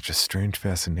brother had such a strange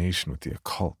fascination with the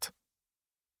occult.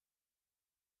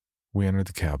 We entered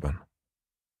the cabin.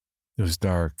 It was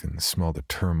dark and smelled of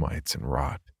termites and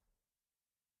rot.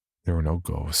 There were no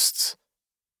ghosts.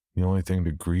 The only thing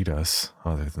to greet us,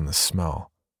 other than the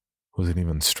smell, was an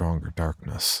even stronger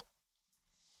darkness.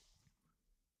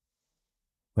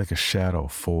 Like a shadow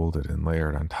folded and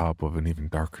layered on top of an even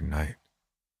darker night.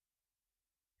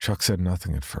 Chuck said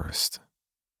nothing at first.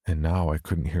 And now I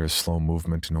couldn't hear his slow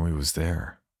movement to know he was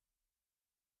there.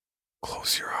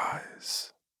 "Close your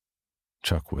eyes,"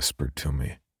 Chuck whispered to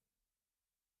me.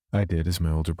 I did as my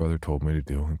older brother told me to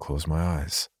do and closed my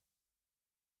eyes.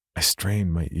 I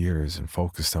strained my ears and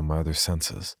focused on my other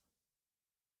senses.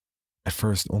 At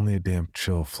first, only a damp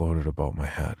chill floated about my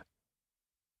head.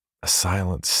 A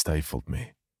silence stifled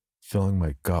me, filling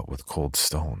my gut with cold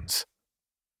stones.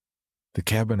 The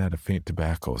cabin had a faint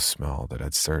tobacco smell that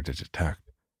I'd started to detect.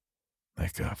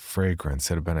 Like a fragrance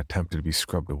that had been attempted to be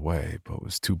scrubbed away, but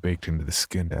was too baked into the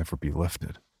skin to ever be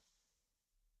lifted.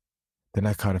 Then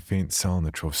I caught a faint sound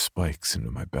that drove spikes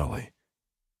into my belly.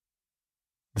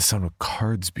 The sound of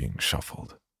cards being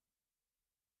shuffled,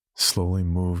 slowly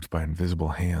moved by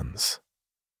invisible hands.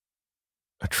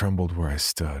 I trembled where I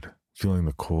stood, feeling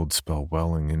the cold spell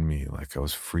welling in me like I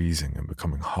was freezing and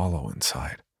becoming hollow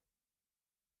inside.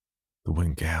 The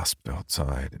wind gasped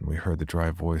outside, and we heard the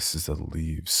dry voices of the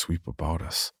leaves sweep about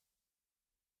us.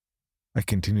 I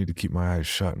continued to keep my eyes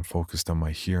shut and focused on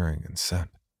my hearing and scent.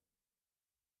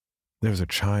 There was a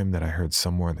chime that I heard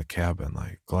somewhere in the cabin,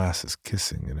 like glasses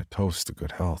kissing in a toast to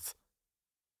good health.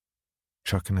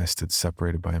 Chuck and I stood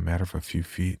separated by a matter of a few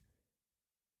feet,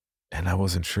 and I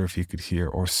wasn't sure if he could hear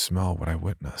or smell what I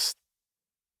witnessed.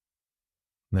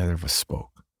 Neither of us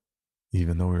spoke.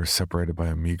 Even though we were separated by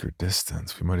a meager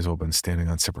distance, we might as well have been standing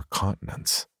on separate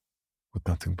continents, with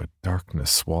nothing but darkness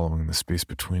swallowing the space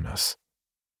between us.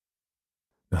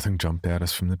 Nothing jumped at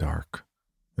us from the dark,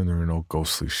 and there were no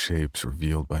ghostly shapes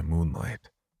revealed by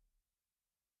moonlight.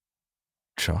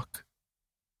 "Chuck?"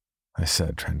 I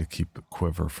said, trying to keep a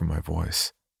quiver from my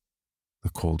voice. The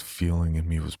cold feeling in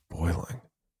me was boiling.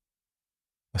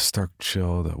 A stark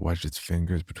chill that wedged its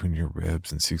fingers between your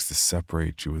ribs and seeks to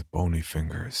separate you with bony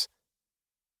fingers.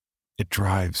 It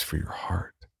drives for your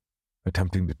heart,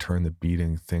 attempting to turn the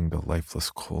beating thing to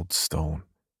lifeless cold stone.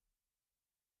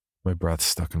 My breath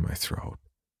stuck in my throat,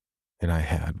 and I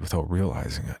had, without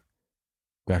realizing it,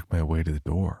 backed my way to the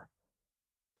door.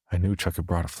 I knew Chuck had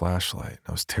brought a flashlight, and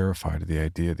I was terrified of the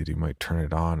idea that he might turn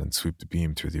it on and sweep the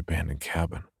beam through the abandoned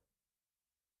cabin.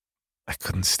 I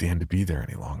couldn't stand to be there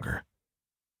any longer.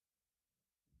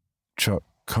 "Chuck,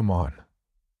 come on.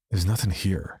 There's nothing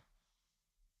here."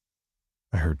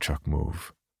 I heard Chuck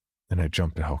move, and I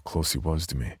jumped at how close he was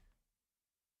to me.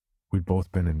 We'd both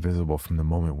been invisible from the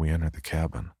moment we entered the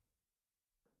cabin.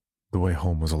 The way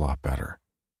home was a lot better,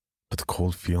 but the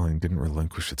cold feeling didn't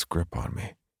relinquish its grip on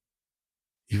me.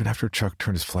 Even after Chuck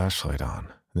turned his flashlight on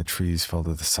and the trees fell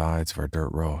to the sides of our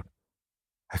dirt road,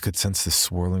 I could sense the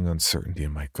swirling uncertainty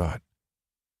in my gut.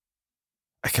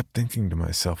 I kept thinking to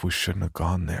myself we shouldn't have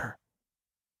gone there.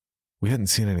 We hadn't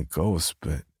seen any ghosts,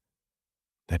 but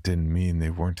that didn't mean they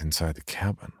weren't inside the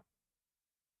cabin.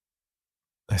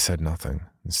 I said nothing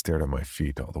and stared at my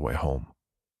feet all the way home.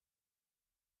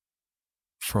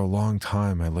 For a long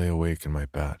time, I lay awake in my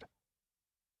bed.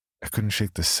 I couldn't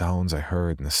shake the sounds I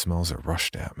heard and the smells that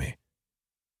rushed at me.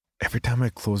 Every time I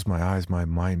closed my eyes, my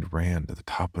mind ran to the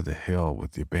top of the hill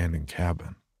with the abandoned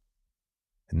cabin.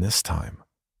 And this time,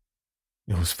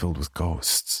 it was filled with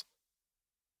ghosts.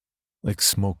 Like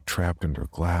smoke trapped under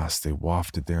glass, they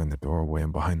wafted there in the doorway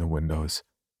and behind the windows,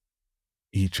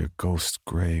 each a ghost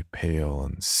gray, pale,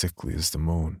 and sickly as the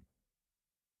moon.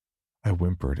 I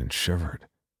whimpered and shivered,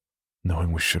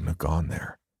 knowing we shouldn't have gone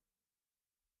there.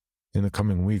 In the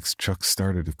coming weeks, Chuck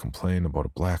started to complain about a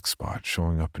black spot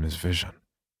showing up in his vision.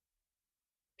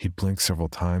 He'd blink several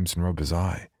times and rub his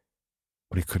eye,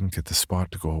 but he couldn't get the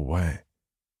spot to go away.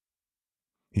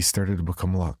 He started to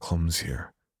become a lot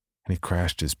clumsier, and he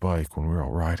crashed his bike when we were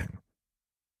out riding.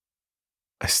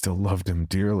 I still loved him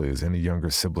dearly as any younger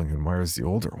sibling admires the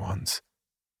older ones,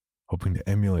 hoping to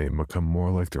emulate and become more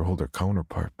like their older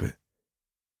counterpart, but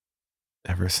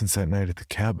ever since that night at the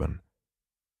cabin,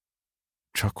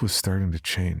 Chuck was starting to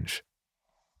change.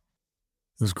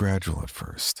 It was gradual at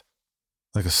first,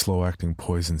 like a slow-acting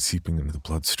poison seeping into the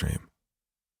bloodstream.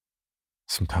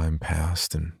 Some time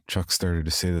passed, and Chuck started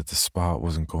to say that the spot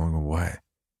wasn't going away,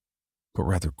 but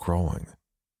rather growing.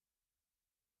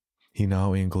 He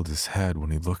now angled his head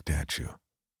when he looked at you,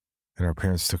 and our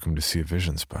parents took him to see a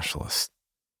vision specialist.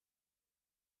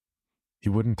 He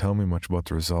wouldn't tell me much about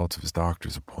the results of his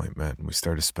doctor's appointment, and we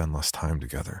started to spend less time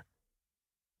together.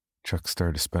 Chuck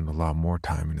started to spend a lot more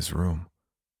time in his room.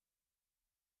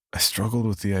 I struggled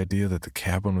with the idea that the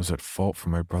cabin was at fault for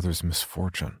my brother's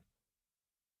misfortune.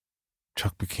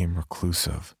 Chuck became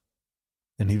reclusive,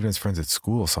 and even his friends at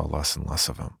school saw less and less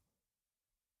of him.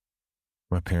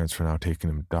 My parents were now taking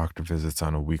him to doctor visits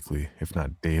on a weekly, if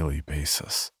not daily,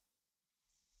 basis.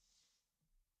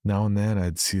 Now and then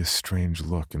I'd see a strange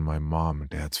look in my mom and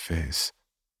dad's face,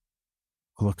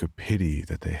 a look of pity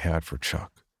that they had for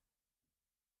Chuck.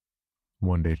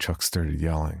 One day Chuck started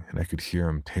yelling, and I could hear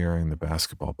him tearing the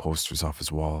basketball posters off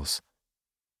his walls.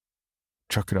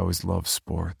 Chuck had always loved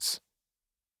sports,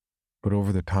 but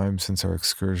over the time since our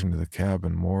excursion to the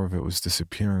cabin, more of it was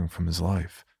disappearing from his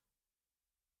life.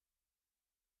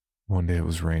 One day it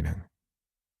was raining,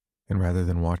 and rather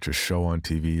than watch a show on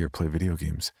TV or play video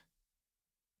games,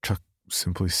 Chuck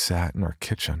simply sat in our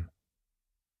kitchen,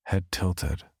 head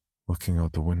tilted, looking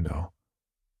out the window.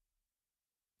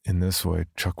 In this way,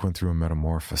 Chuck went through a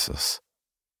metamorphosis.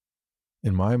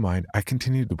 In my mind, I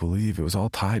continued to believe it was all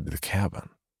tied to the cabin.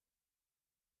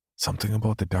 Something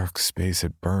about the dark space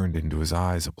had burned into his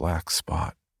eyes a black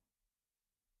spot,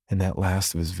 and that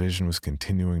last of his vision was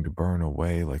continuing to burn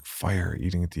away like fire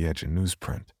eating at the edge of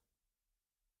newsprint.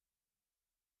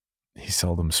 He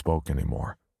seldom spoke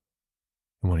anymore,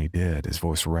 and when he did, his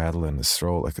voice rattled in his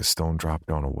throat like a stone dropped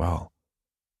down a well.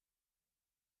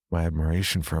 My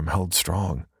admiration for him held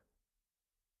strong.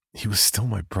 He was still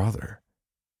my brother,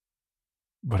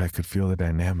 but I could feel the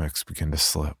dynamics begin to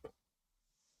slip.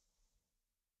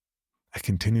 I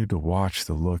continued to watch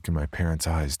the look in my parents'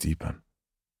 eyes deepen.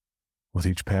 With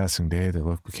each passing day, their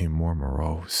look became more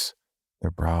morose, their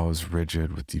brows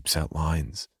rigid with deep-set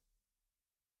lines.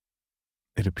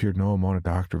 It appeared no amount of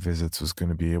doctor visits was going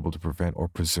to be able to prevent or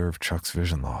preserve Chuck's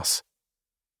vision loss.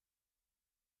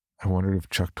 I wondered if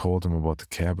Chuck told him about the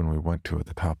cabin we went to at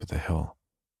the top of the hill.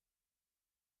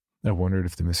 I wondered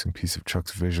if the missing piece of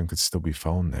Chuck's vision could still be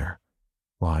found there,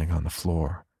 lying on the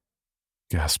floor,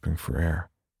 gasping for air.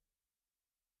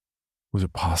 Was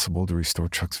it possible to restore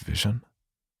Chuck's vision?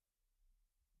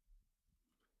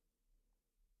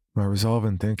 My resolve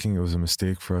in thinking it was a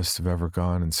mistake for us to have ever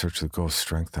gone in search of the ghost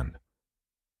strengthened.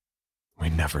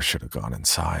 We never should have gone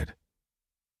inside.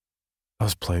 I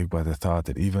was plagued by the thought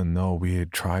that even though we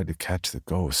had tried to catch the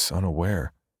ghosts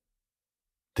unaware,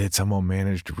 they had somehow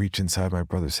managed to reach inside my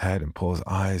brother's head and pull his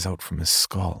eyes out from his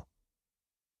skull.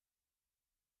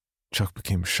 Chuck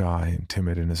became shy and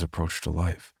timid in his approach to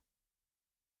life.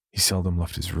 He seldom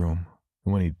left his room,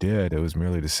 and when he did, it was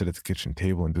merely to sit at the kitchen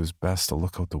table and do his best to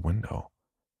look out the window.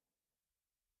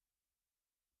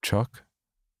 "Chuck?"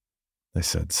 I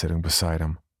said, sitting beside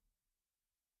him.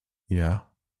 "Yeah,"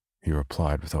 he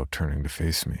replied without turning to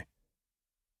face me.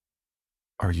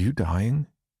 "Are you dying?"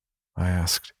 I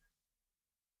asked.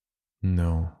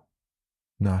 "No,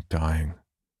 not dying."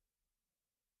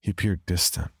 He appeared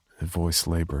distant, his voice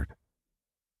labored.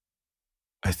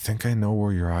 I think I know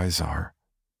where your eyes are."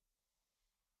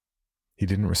 He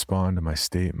didn't respond to my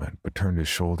statement, but turned his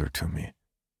shoulder to me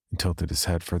and tilted his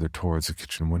head further towards the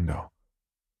kitchen window.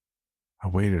 I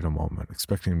waited a moment,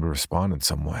 expecting him to respond in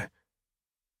some way.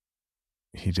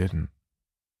 He didn't.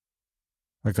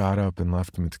 I got up and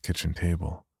left him at the kitchen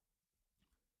table.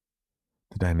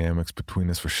 The dynamics between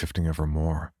us were shifting ever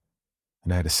more,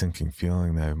 and I had a sinking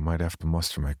feeling that I might have to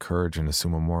muster my courage and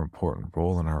assume a more important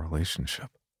role in our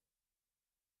relationship.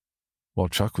 While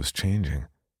Chuck was changing,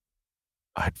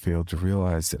 I'd failed to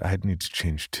realize that I'd need to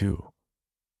change too.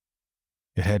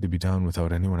 It had to be done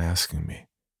without anyone asking me.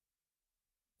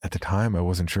 At the time, I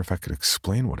wasn't sure if I could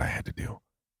explain what I had to do,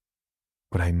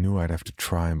 but I knew I'd have to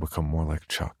try and become more like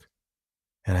Chuck,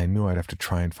 and I knew I'd have to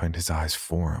try and find his eyes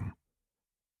for him.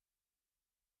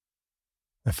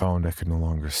 I found I could no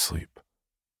longer sleep.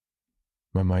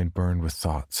 My mind burned with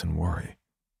thoughts and worry.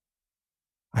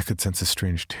 I could sense a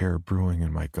strange terror brewing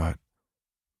in my gut,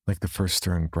 like the first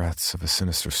stirring breaths of a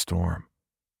sinister storm,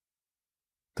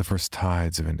 the first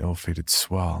tides of an ill-fated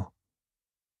swell.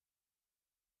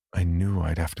 I knew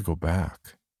I'd have to go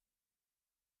back.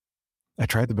 I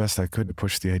tried the best I could to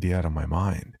push the idea out of my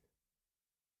mind.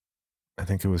 I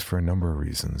think it was for a number of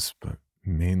reasons, but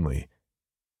mainly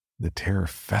the terror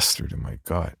festered in my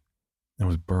gut and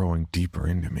was burrowing deeper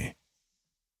into me.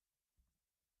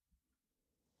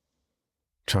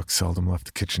 Chuck seldom left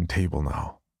the kitchen table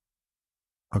now,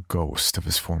 a ghost of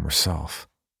his former self.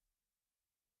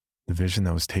 The vision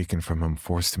that was taken from him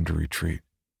forced him to retreat,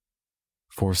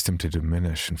 forced him to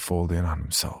diminish and fold in on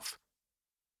himself.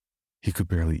 He could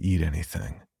barely eat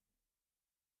anything.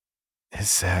 His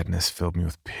sadness filled me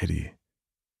with pity.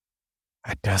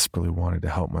 I desperately wanted to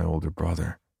help my older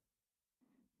brother,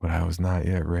 but I was not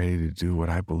yet ready to do what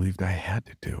I believed I had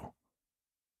to do.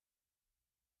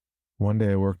 One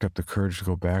day I worked up the courage to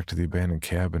go back to the abandoned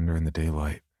cabin during the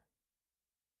daylight.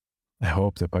 I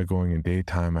hoped that by going in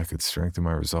daytime I could strengthen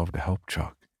my resolve to help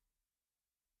Chuck.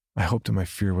 I hoped that my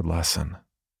fear would lessen,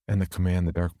 and the command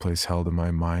the dark place held in my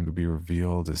mind would be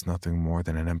revealed as nothing more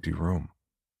than an empty room.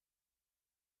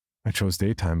 I chose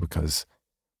daytime because,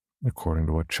 according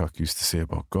to what Chuck used to say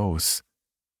about ghosts,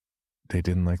 they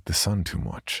didn't like the sun too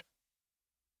much.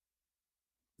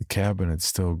 The cabin had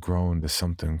still grown to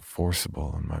something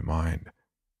forcible in my mind,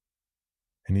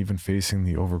 and even facing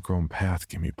the overgrown path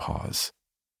gave me pause.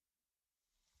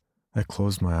 I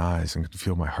closed my eyes and could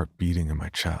feel my heart beating in my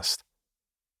chest.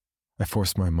 I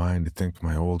forced my mind to think of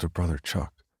my older brother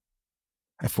Chuck.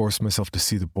 I forced myself to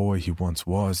see the boy he once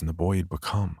was and the boy he'd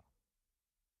become.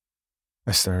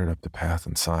 I started up the path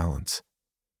in silence,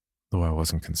 though I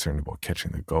wasn't concerned about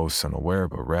catching the ghosts unaware,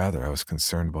 but rather I was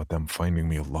concerned about them finding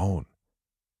me alone.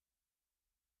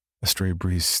 A stray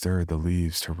breeze stirred the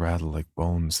leaves to rattle like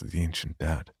bones of the ancient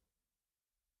dead.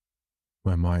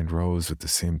 My mind rose with the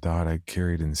same thought I'd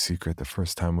carried in secret the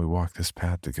first time we walked this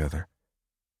path together.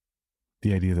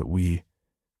 The idea that we,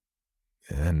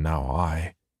 and now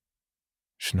I,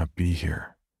 should not be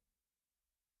here.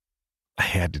 I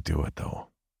had to do it, though,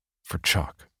 for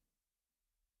Chuck.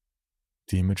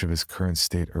 The image of his current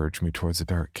state urged me towards the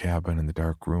dark cabin and the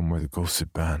dark room where the ghosts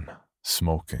had been,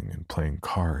 smoking and playing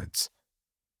cards.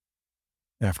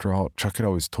 After all, Chuck had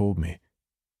always told me,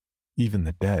 even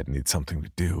the dead need something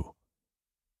to do.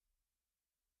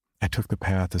 I took the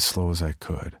path as slow as I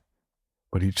could,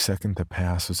 but each second that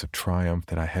passed was a triumph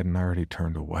that I hadn't already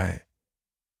turned away.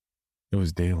 It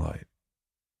was daylight,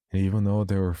 and even though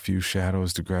there were few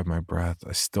shadows to grab my breath,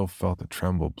 I still felt a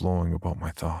tremble blowing about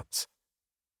my thoughts.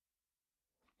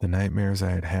 The nightmares I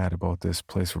had had about this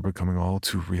place were becoming all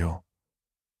too real.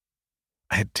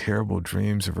 I had terrible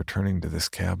dreams of returning to this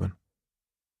cabin,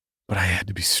 but I had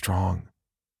to be strong.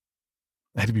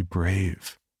 I had to be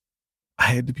brave. I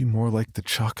had to be more like the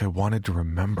Chuck I wanted to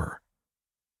remember.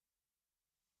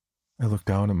 I looked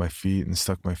down at my feet and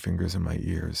stuck my fingers in my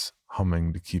ears,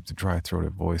 humming to keep the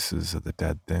dry-throated voices of the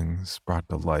dead things brought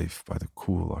to life by the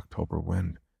cool October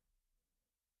wind.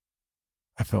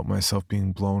 I felt myself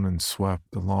being blown and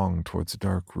swept along towards the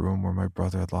dark room where my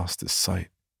brother had lost his sight.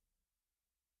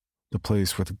 The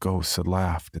place where the ghosts had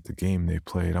laughed at the game they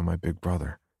played on my big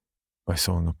brother by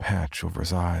sewing a patch over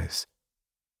his eyes.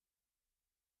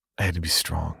 I had to be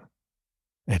strong.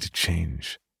 I had to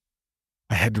change.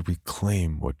 I had to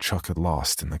reclaim what Chuck had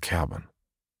lost in the cabin.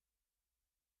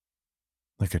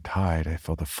 Like a tide, I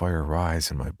felt the fire rise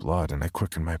in my blood and I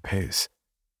quickened my pace.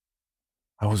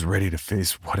 I was ready to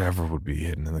face whatever would be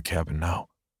hidden in the cabin now.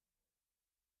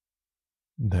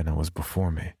 Then it was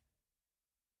before me.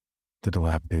 The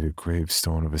dilapidated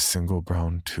gravestone of a single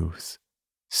brown tooth,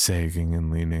 sagging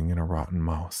and leaning in a rotten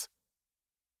mouth.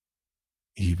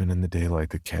 Even in the daylight,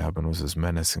 the cabin was as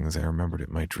menacing as I remembered it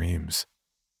in my dreams.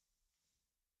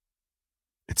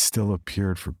 It still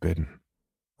appeared forbidden,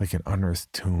 like an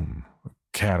unearthed tomb, a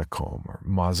catacomb, or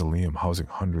mausoleum housing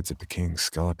hundreds of decaying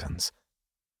skeletons.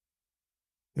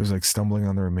 It was like stumbling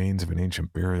on the remains of an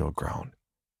ancient burial ground.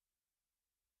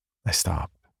 I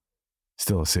stopped,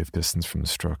 still a safe distance from the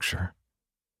structure,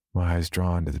 my eyes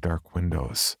drawn to the dark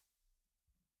windows.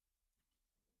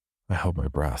 I held my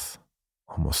breath,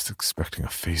 almost expecting a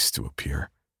face to appear.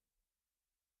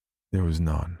 There was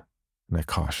none, and I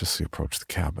cautiously approached the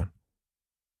cabin.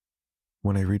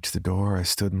 When I reached the door, I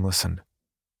stood and listened.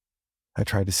 I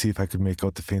tried to see if I could make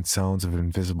out the faint sounds of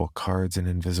invisible cards and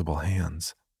invisible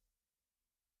hands.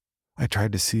 I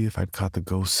tried to see if I'd caught the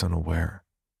ghosts unaware.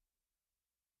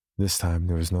 This time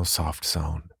there was no soft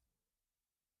sound.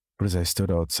 But as I stood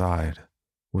outside,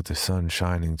 with the sun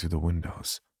shining through the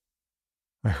windows,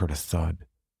 I heard a thud,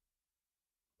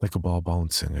 like a ball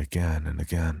bouncing again and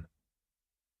again.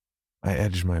 I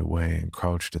edged my way and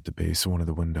crouched at the base of one of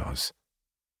the windows.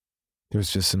 There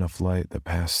was just enough light that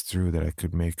passed through that I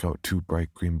could make out two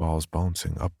bright green balls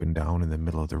bouncing up and down in the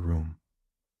middle of the room.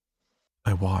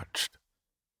 I watched,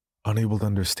 unable to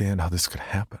understand how this could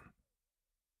happen.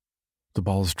 The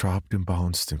balls dropped and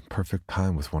bounced in perfect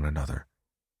time with one another,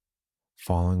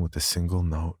 falling with a single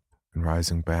note and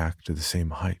rising back to the same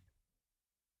height.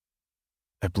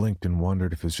 I blinked and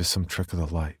wondered if it was just some trick of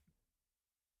the light.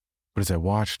 But as I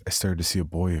watched, I started to see a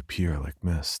boy appear like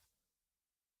mist.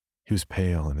 He was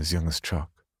pale and as young as Chuck.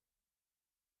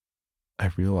 I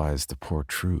realized the poor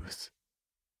truth.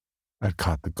 I'd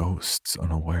caught the ghosts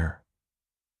unaware.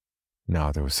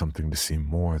 Now there was something to see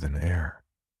more than air.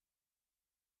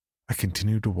 I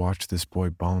continued to watch this boy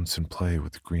bounce and play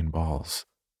with the green balls.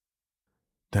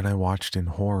 Then I watched in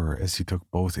horror as he took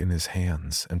both in his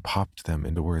hands and popped them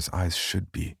into where his eyes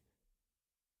should be.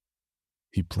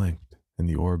 He blinked, and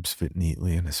the orbs fit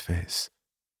neatly in his face.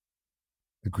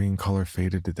 The green color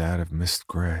faded to that of mist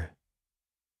gray.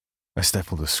 I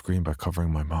stifled a scream by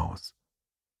covering my mouth.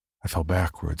 I fell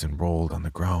backwards and rolled on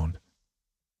the ground.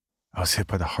 I was hit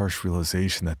by the harsh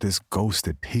realization that this ghost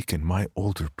had taken my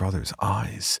older brother's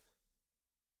eyes.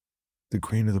 The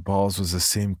green of the balls was the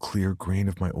same clear green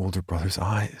of my older brother's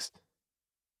eyes.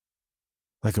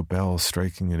 Like a bell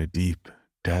striking in a deep,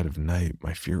 dead of night,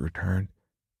 my fear returned,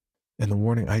 and the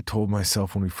warning I told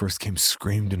myself when we first came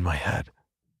screamed in my head.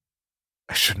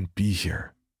 I shouldn't be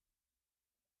here.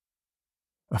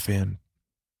 I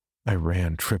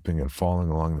ran, tripping and falling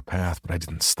along the path, but I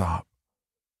didn't stop.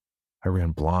 I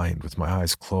ran blind, with my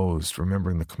eyes closed,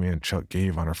 remembering the command Chuck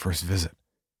gave on our first visit.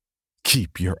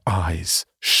 Keep your eyes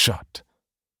shut.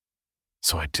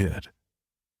 So I did.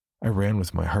 I ran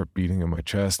with my heart beating in my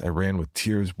chest. I ran with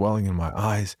tears welling in my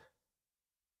eyes.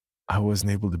 I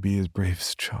wasn't able to be as brave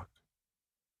as Chuck.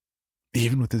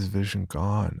 Even with his vision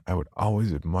gone, I would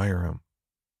always admire him.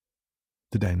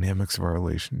 The dynamics of our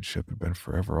relationship had been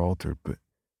forever altered, but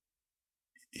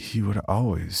he would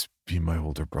always be my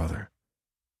older brother.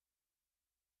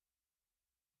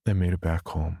 I made it back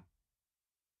home.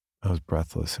 I was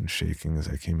breathless and shaking as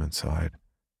I came inside.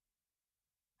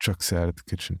 Chuck sat at the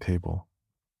kitchen table,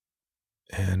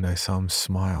 and I saw him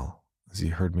smile as he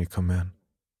heard me come in.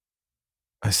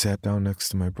 I sat down next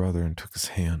to my brother and took his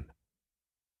hand.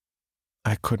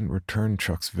 I couldn't return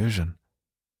Chuck's vision,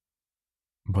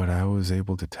 but I was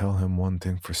able to tell him one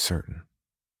thing for certain,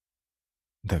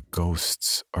 that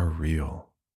ghosts are real.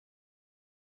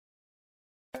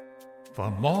 For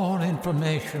more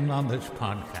information on this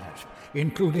podcast,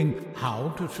 including how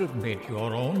to submit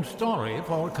your own story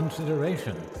for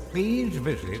consideration, please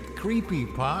visit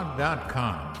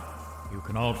creepypod.com. You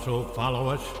can also follow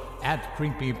us at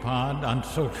CreepyPod on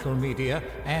social media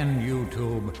and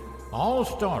YouTube. All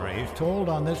stories told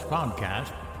on this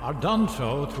podcast are done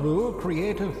so through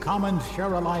Creative Commons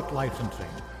Share-alike licensing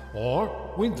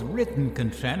or with written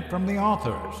consent from the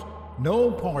authors.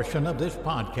 No portion of this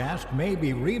podcast may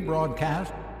be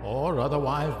rebroadcast or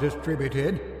otherwise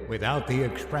distributed without the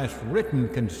express written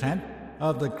consent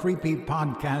of the Creepy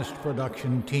Podcast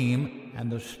production team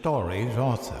and the story's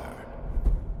author.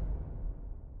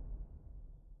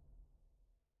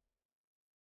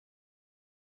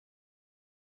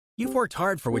 You've worked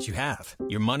hard for what you have.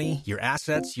 Your money, your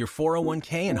assets, your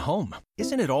 401k, and home.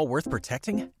 Isn't it all worth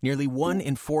protecting? Nearly 1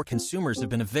 in 4 consumers have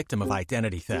been a victim of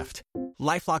identity theft.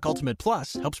 LifeLock Ultimate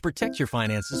Plus helps protect your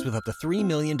finances with up to $3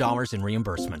 million in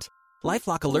reimbursement.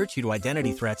 LifeLock alerts you to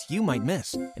identity threats you might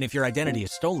miss. And if your identity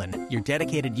is stolen, your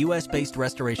dedicated U.S.-based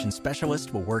restoration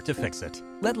specialist will work to fix it.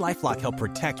 Let LifeLock help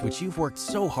protect what you've worked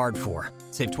so hard for.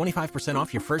 Save 25%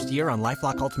 off your first year on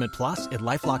LifeLock Ultimate Plus at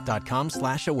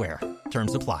LifeLock.com/aware.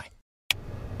 Terms apply.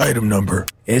 Item number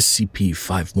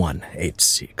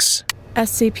SCP-5186.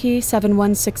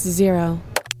 SCP-7160.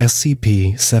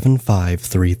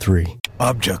 SCP-7533.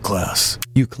 Object Class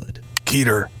Euclid.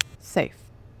 Keter. Safe.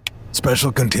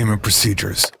 Special Containment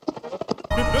Procedures.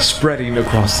 Spreading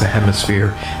across the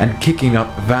hemisphere and kicking up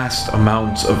vast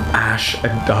amounts of ash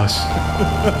and dust.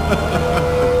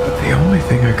 The only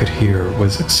thing I could hear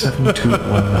was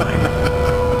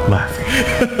 7219 laughing.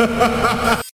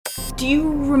 Do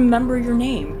you remember your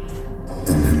name?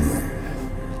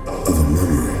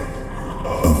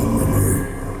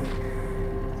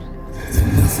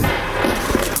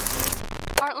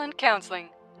 Heartland Counseling.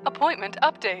 Appointment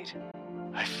update.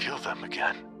 I feel them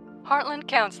again. Heartland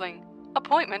Counseling.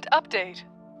 Appointment update.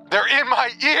 They're in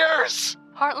my ears!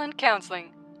 Heartland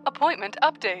Counseling. Appointment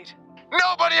update.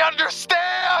 Nobody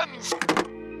understands!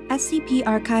 SCP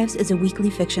Archives is a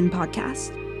weekly fiction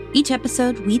podcast. Each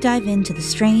episode, we dive into the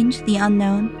strange, the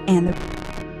unknown, and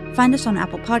the... Find us on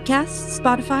Apple Podcasts,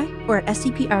 Spotify, or at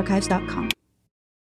scparchives.com.